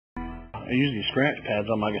I use these scratch pads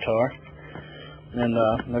on my guitar, and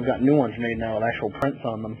I've got new ones made now with actual prints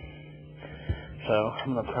on them. So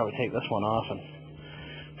I'm going to probably take this one off and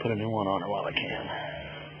put a new one on it while I can.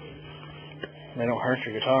 They don't hurt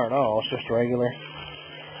your guitar at all, it's just regular.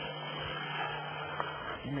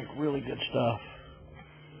 They make really good stuff.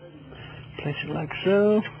 Place it like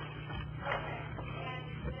so.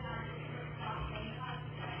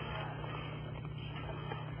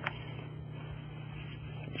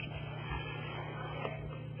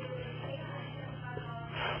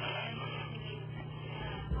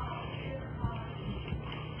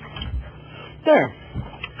 There.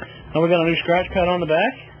 Now we got a new scratch pad on the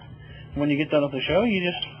back. When you get done with the show, you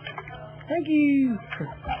just... Thank you!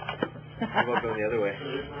 How about going the other way?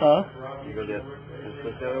 Huh? You go the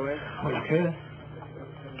other way? Oh, you could.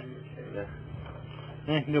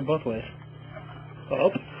 Yeah, you can go both ways.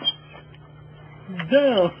 Up.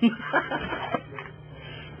 Down!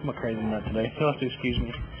 I'm a crazy nut today. You'll have to excuse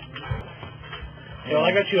me. So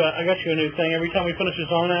I got you a new thing. Every time we finish the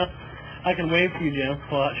song now, I can wave for you, Jim.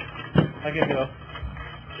 Watch. I can go,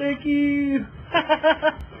 thank you.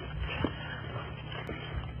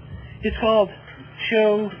 It's called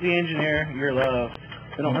Show the Engineer Your Love.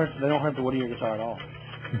 They don't hurt the wood of your guitar at all.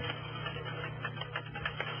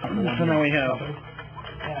 So now we have.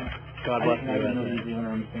 God bless me.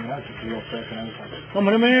 I'm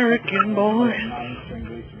an American boy.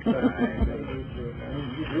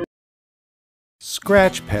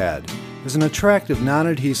 Scratch Pad is an attractive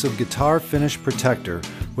non-adhesive guitar finish protector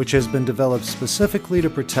which has been developed specifically to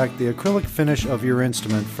protect the acrylic finish of your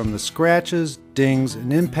instrument from the scratches, dings,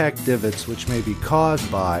 and impact divots which may be caused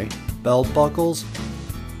by belt buckles,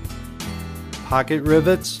 pocket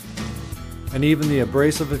rivets, and even the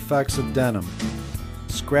abrasive effects of denim.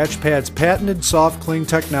 Scratch Pad's patented soft cling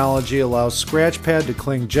technology allows Scratch Pad to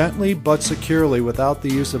cling gently but securely without the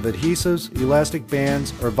use of adhesives, elastic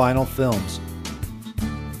bands, or vinyl films.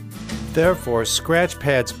 Therefore, Scratch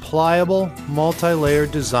Pad's pliable,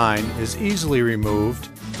 multi-layered design is easily removed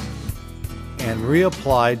and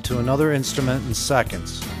reapplied to another instrument in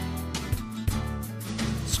seconds.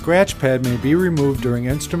 Scratch Pad may be removed during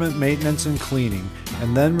instrument maintenance and cleaning,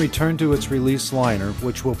 and then returned to its release liner,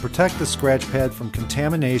 which will protect the Scratch Pad from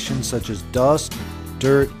contamination such as dust,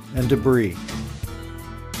 dirt, and debris.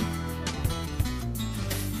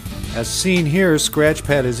 As seen here, Scratch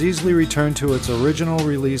Pad is easily returned to its original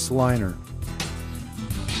release liner.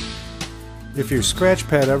 If your Scratch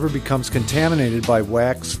Pad ever becomes contaminated by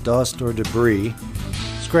wax, dust, or debris,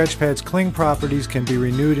 Scratch Pad's cling properties can be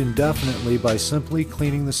renewed indefinitely by simply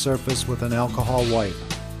cleaning the surface with an alcohol wipe.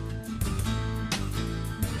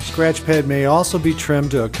 Scratch Pad may also be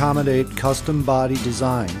trimmed to accommodate custom body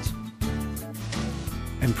designs.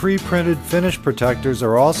 And pre-printed finish protectors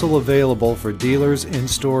are also available for dealers'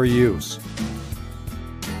 in-store use.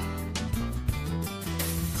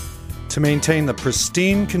 To maintain the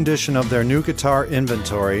pristine condition of their new guitar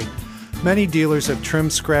inventory, many dealers have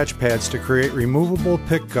trimmed Scratch Pads to create removable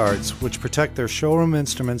pick guards which protect their showroom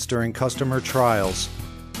instruments during customer trials.